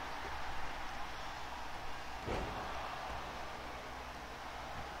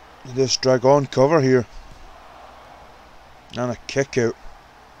 This Dragon cover here. And a kick out.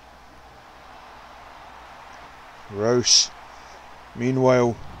 Rouse.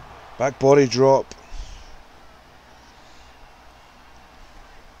 Meanwhile, back body drop.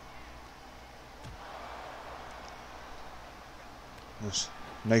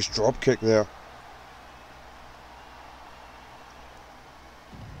 Nice drop kick there.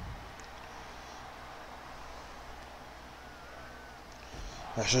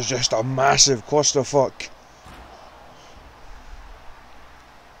 This is just a massive clusterfuck.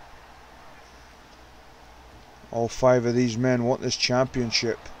 All 5 of these men want this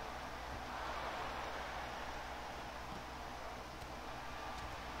championship.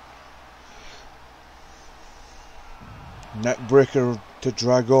 Neckbreaker to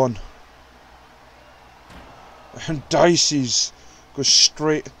Dragon. And Diceys goes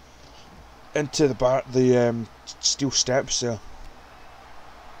straight into the steel steps there.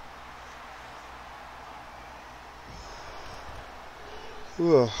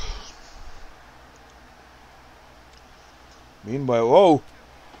 Ugh. Meanwhile, oh,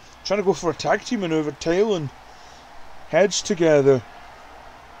 trying to go for a tag team maneuver. Taylon heads together.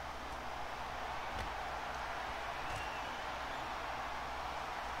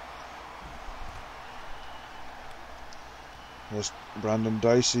 There's Brandon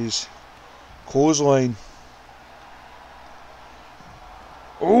Diceys. Clothesline.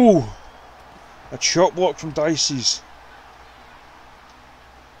 Oh! A chop block from Diceys.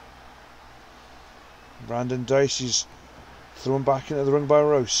 Brandon Diceys thrown back into the ring by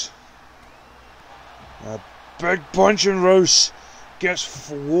Rouse. A big punch and Rouse gets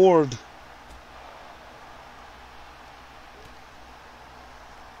floored.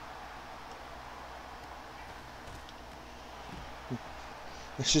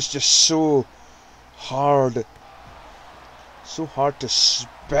 This is just so hard. So hard to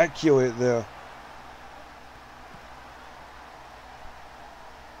speculate there.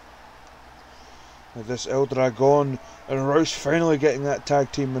 With this El Dragon and Rouse finally getting that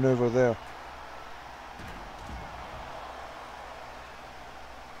tag team maneuver there.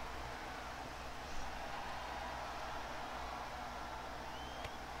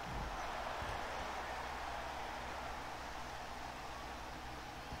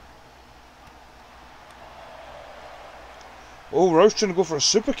 Oh, Rouse trying to go for a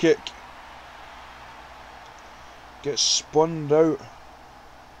super kick. Gets spun out.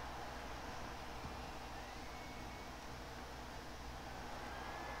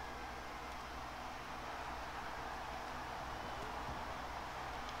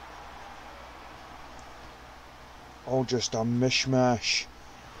 All just a mishmash.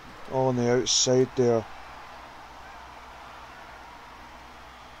 All on the outside there.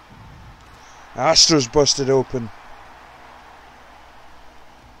 Astor's busted open.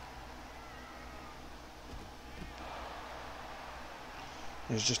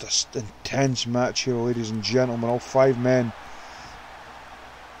 It's just an intense match here, ladies and gentlemen. All 5 men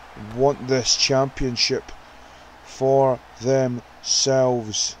want this championship for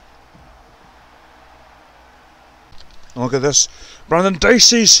themselves. Look at this. Brandon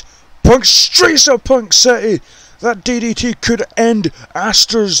Diceys. Punk straight up Punk City. That DDT could end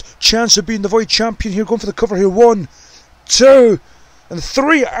Astor's chance of being the Void Champion here. Going for the cover here. 1, 2, and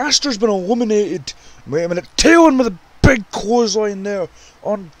 3. Astor's been eliminated. Wait a minute. Taylon with a big clothesline there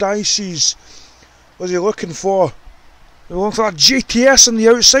on Diceys. What's he looking for? They're looking for that GTS on the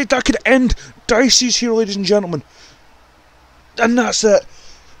outside. That could end Diceys here, ladies and gentlemen. And that's it.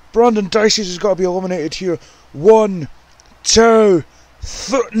 Brandon Diceys has got to be eliminated here. 1, 2,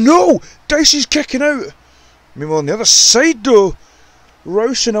 3. No! Diceys kicking out. Meanwhile, on the other side though,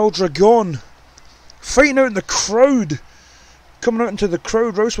 Rouse and El Dragon fighting out in the crowd. Coming out into the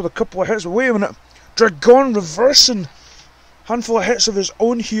crowd, Rouse with a couple of hits. Wait a minute. Dragon reversing. Handful of hits of his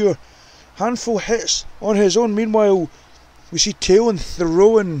own here. Handful of hits on his own. Meanwhile, we see Taylon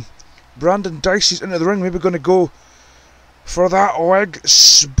throwing Brandon Diceys into the ring. Maybe going to go for that leg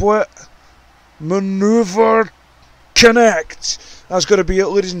split maneuver connect. That's going to be it,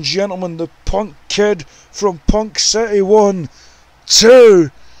 ladies and gentlemen. The Punk Kid from Punk City. 1, 2,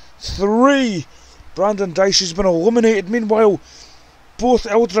 3. Brandon Diceys has been eliminated. Meanwhile, both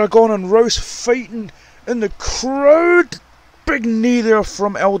El Dragon and Rouse fighting in the crowd. Big knee there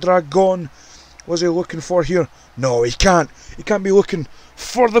from El Dragon. What's he looking for here? No, he can't. He can't be looking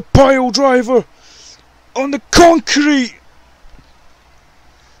for the pile driver on the concrete.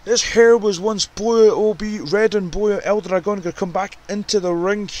 His hair was once blue. It will be red and blue. El Dragon gonna come back into the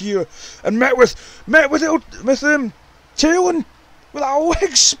ring here and met with Taylon with a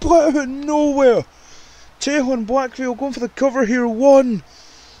leg split out of nowhere. Taylon Blackveil going for the cover here. 1,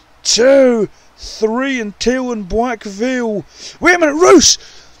 2, 3, and Taylon Blackveil. Wait a minute, Rouse!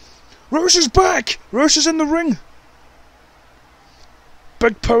 Rouse is back! Rouse is in the ring.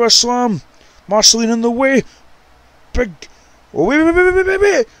 Big power slam. Marceline in the way. Big. Oh,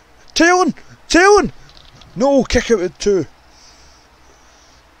 wait. Taylon! No, kick out at 2.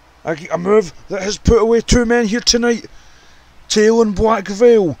 A move that has put away 2 men here tonight. Taylon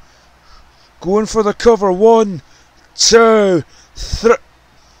Blackveil going for the cover. 1, 2, 3.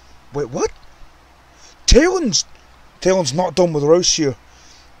 Wait, what? Taylon's not done with Rouse here.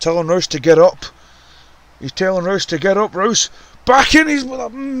 Telling Rouse to get up. He's telling Rouse to get up. Rouse back in. He's with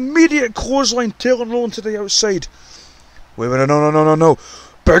an immediate clothesline. Taylon rolling to the outside. Wait a minute, no.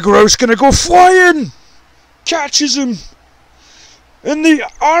 Big Rouse gonna go flying. Catches him. And the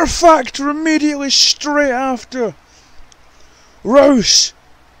R Factor immediately straight after. Rouse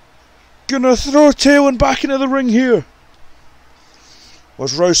gonna throw Taylon back into the ring here.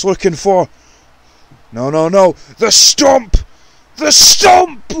 What's Rouse looking for? No. The stomp! The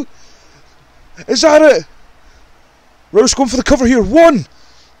stomp! Is that it? Rouse going for the cover here. 1,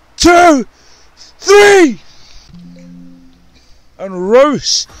 2, 3! And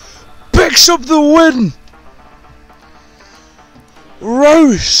Rouse picks up the win.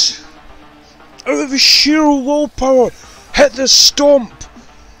 Rouse, out of his sheer willpower, hit the stomp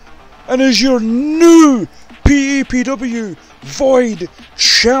and is your new PEPW Void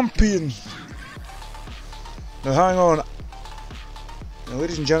Champion. Now hang on. Now,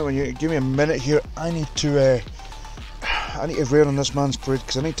 ladies and gentlemen, you give me a minute here. I need to rain on this man's parade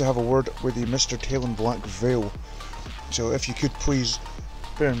because I need to have a word with you, Mr. Taylon Blackveil. So if you could please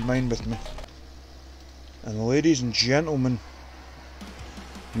bear in mind with me. And ladies and gentlemen,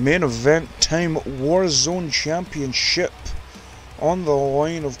 main event time, Warzone Championship on the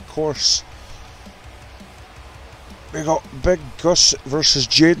line, of course. We got Big Gus versus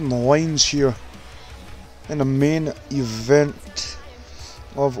Jayden Lines here in the main event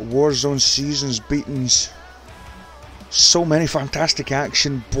of Warzone Seasons Beatings. So many fantastic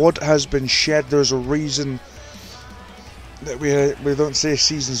action. Blood has been shed. There's a reason that we don't say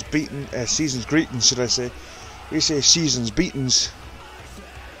seasons beaten, seasons greetings, should I say? We say seasons beatings.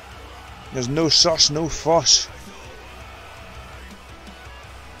 There's no sauce, no fuss.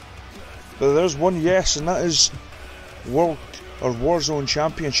 But there's one yes, and that is World or Warzone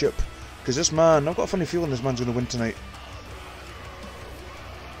Championship. Because this man, I've got a funny feeling this man's going to win tonight.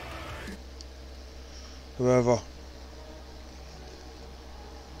 However,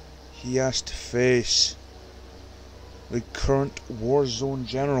 he has to face the current Warzone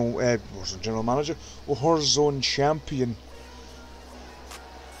General Manager, or Warzone Champion.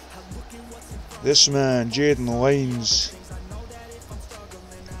 This man, Jayden Lines.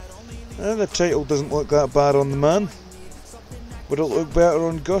 The title doesn't look that bad on the man. Would it look better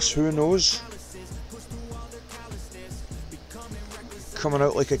on Gus? Who knows? Coming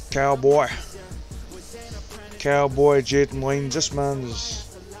out like a cowboy. Cowboy Jayden Lines. This man's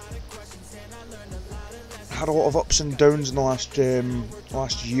had a lot of ups and downs in the last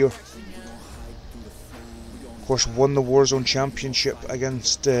year. Of course, won the Warzone Championship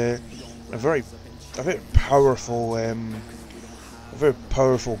against a very powerful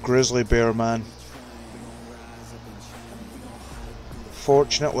grizzly bear man.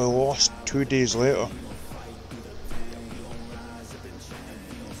 Fortunately, lost 2 days later.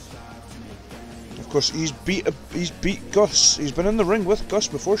 Of course, he's beat Gus. He's been in the ring with Gus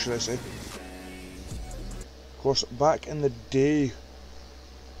before, should I say? Of course, back in the day,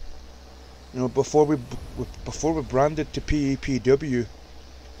 you know, before we branded to PEPW,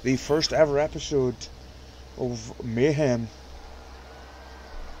 the first ever episode of Mayhem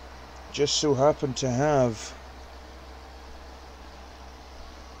just so happened to have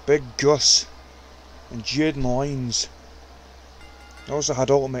Big Gus and Jayden Lines. I also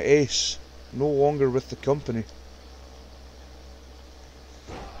had Ultimate Ace, no longer with the company.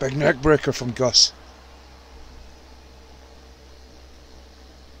 Big neck breaker from Gus.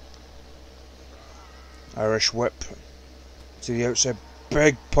 Irish whip to the outside.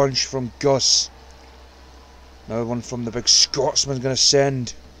 Big punch from Gus. Another one from the big Scotsman's going to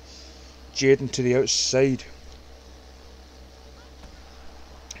send Jayden to the outside.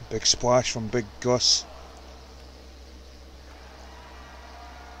 Big splash from Big Gus.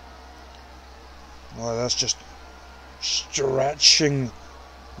 Oh, that's just stretching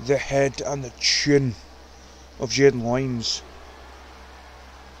the head and the chin of Jayden Lines.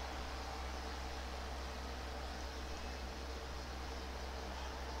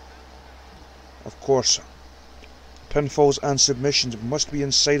 Of course, pinfalls and submissions must be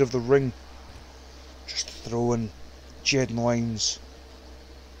inside of the ring. Just throwing Jayden Lines.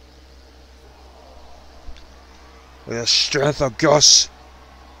 With the strength of Gus.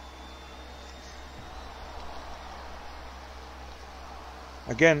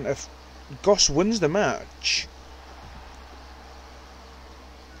 Again, if Gus wins the match,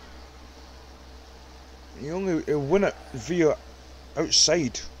 he'll win it via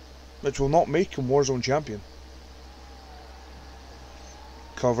outside, which will not make him Warzone champion.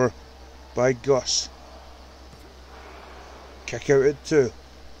 Cover by Gus. Kick out at 2.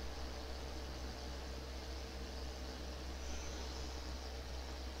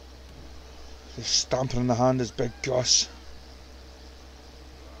 The stamping in the hand is Big Gus.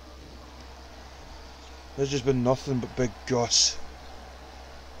 There's just been nothing but Big Gus.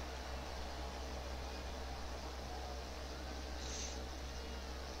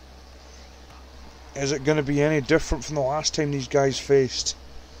 Is it going to be any different from the last time these guys faced?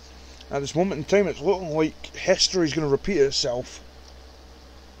 At this moment in time, it's looking like history's going to repeat itself.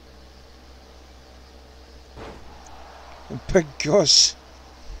 And Big Gus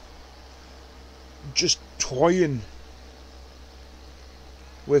just toying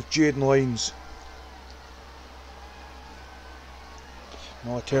with Jayden Lines.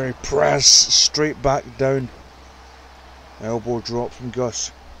 Military press, straight back down. Elbow drop from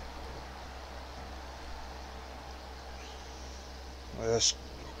Gus. This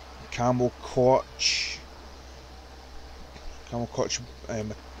camel clutch.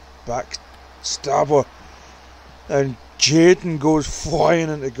 Back stabber. And Jayden goes flying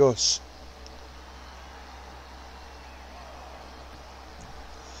into Gus.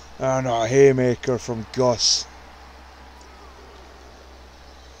 And a haymaker from Gus.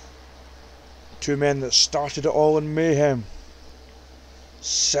 Two men that started it all in Mayhem.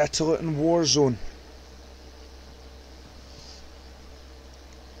 Settle it in Warzone.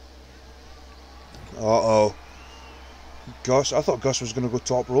 Uh-oh. Gus, I thought Gus was going to go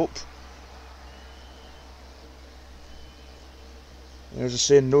top rope. There's a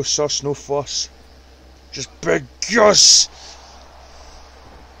saying, no sus, no fuss. Just Big Gus!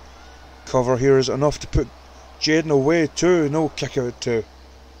 Cover here is enough to put Jayden away too. No kick out too.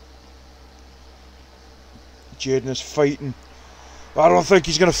 Jayden is fighting. I don't think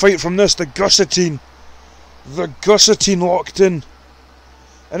he's going to fight from this. The guillotine. The guillotine locked in.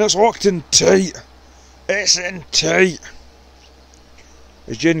 And it's locked in tight. It's in tight.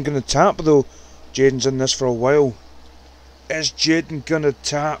 Is Jayden going to tap though? Jayden's in this for a while. Is Jayden going to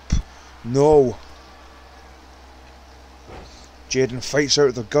tap? No. Jayden fights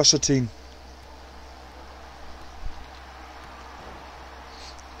out the guillotine.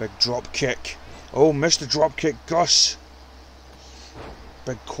 Big drop kick. Oh, missed the drop kick, Gus.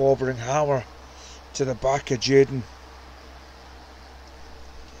 Big clobbering hammer to the back of Jayden.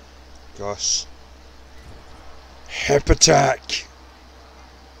 Gus. Hip attack.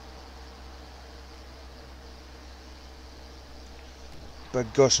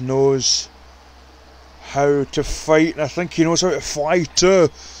 Big Gus knows how to fight, and I think he knows how to fly too.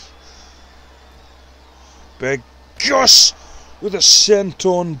 Big Gus with a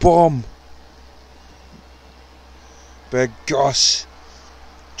senton bomb. Big Gus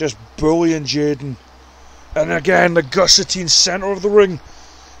just bullying Jayden. And again the guillotine centre of the ring.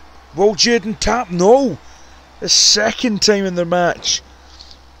 Will Jayden tap? No. The second time in their match.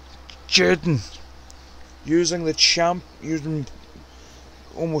 Jayden using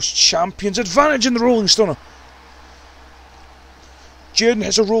almost champion's advantage in the rolling stunner. Jayden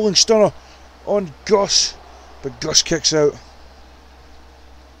hits a rolling stunner on Gus, but Gus kicks out.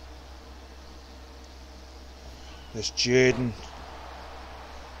 This Jayden.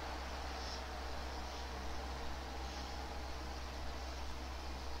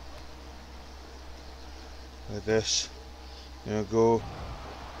 Like this. There we go.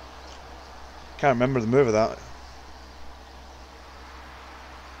 Can't remember the move of that.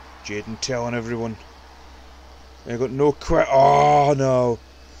 Jayden telling everyone. I got no quit. Oh no.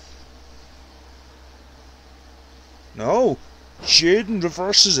 No. Jayden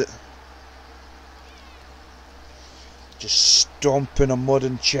reverses it. Just stomping a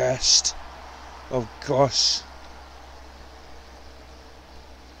mudden chest of Gus.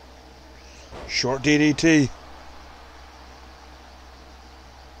 Short DDT.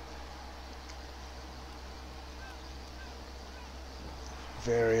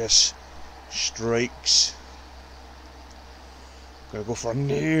 Various strikes. Gonna go for a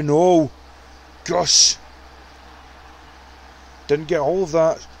knee. No. Gus. Didn't get all of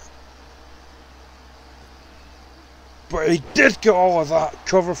that. But he did get all of that.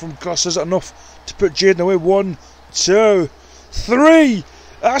 Cover from Gus. Is it enough to put Jayden away? 1, 2, 3.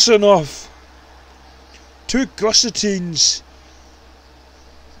 That's enough. 2 Gussatines.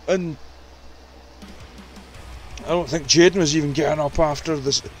 And I don't think Jayden was even getting up after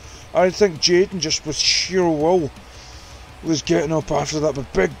this. I think Jayden just with sheer will was getting up after that.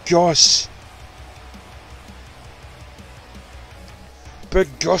 But Big Gus.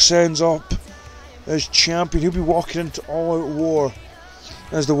 Big Gus ends up as champion. He'll be walking into All Out War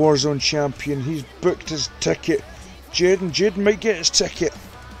as the Warzone champion. He's booked his ticket. Jayden might get his ticket.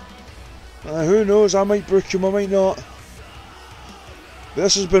 Who knows, I might book him, I might not.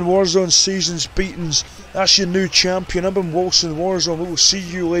 This has been Warzone Seasons Beatings. That's your new champion. I've been Wilson Warzone. We will see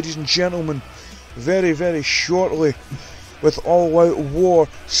you, ladies and gentlemen, very, very shortly with All Out War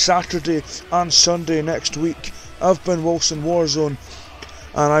Saturday and Sunday next week. I've been Wilson Warzone,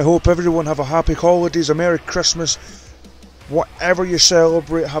 and I hope everyone have a happy holidays, a Merry Christmas. Whatever you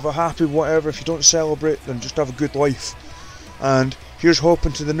celebrate, have a happy whatever. If you don't celebrate, then just have a good life. And here's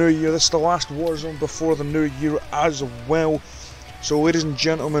hoping to the new year. This is the last Warzone before the new year as well. So ladies and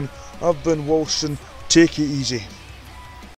gentlemen, I've been Wilson. Take it easy.